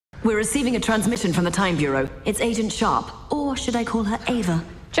We're receiving a transmission from the Time Bureau. It's Agent Sharp. Or should I call her Ava?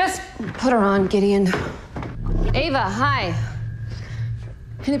 Just put her on, Gideon. Ava, hi.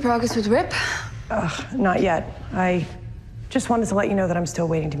 Any progress with Rip? Not yet. I just wanted to let you know that I'm still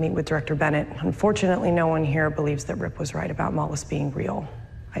waiting to meet with Director Bennett. Unfortunately, no one here believes that Rip was right about Mollis being real.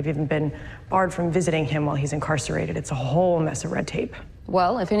 I've even been barred from visiting him while he's incarcerated. It's a whole mess of red tape.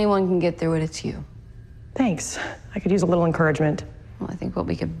 Well, if anyone can get through it, it's you. Thanks. I could use a little encouragement. Well, I think what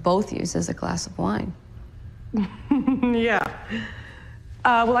we could both use is a glass of wine. Yeah.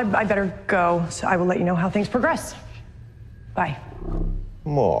 Well, I better go, so I will let you know how things progress. Bye.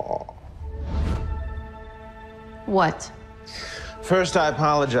 More. What? First, I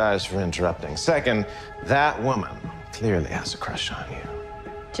apologize for interrupting. Second, that woman clearly has a crush on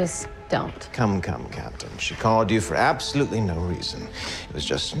you. Just don't. Come, Captain. She called you for absolutely no reason. It was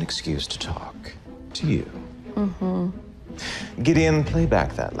just an excuse to talk to you. Mm-hmm. Gideon, play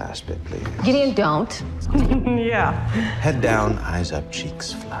back that last bit, please. Gideon, don't. Yeah. Head down, eyes up,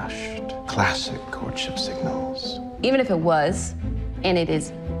 cheeks flushed. Classic courtship signals. Even if it was, and it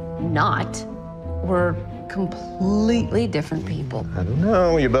is not, we're completely different people. I don't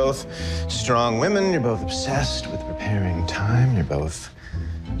know. You're both strong women. You're both obsessed with repairing time. You're both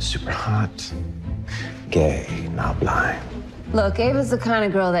super hot, gay, not blind. Look, Ava's the kind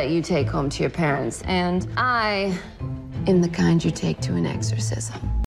of girl that you take home to your parents, and I am the kind you take to an exorcism.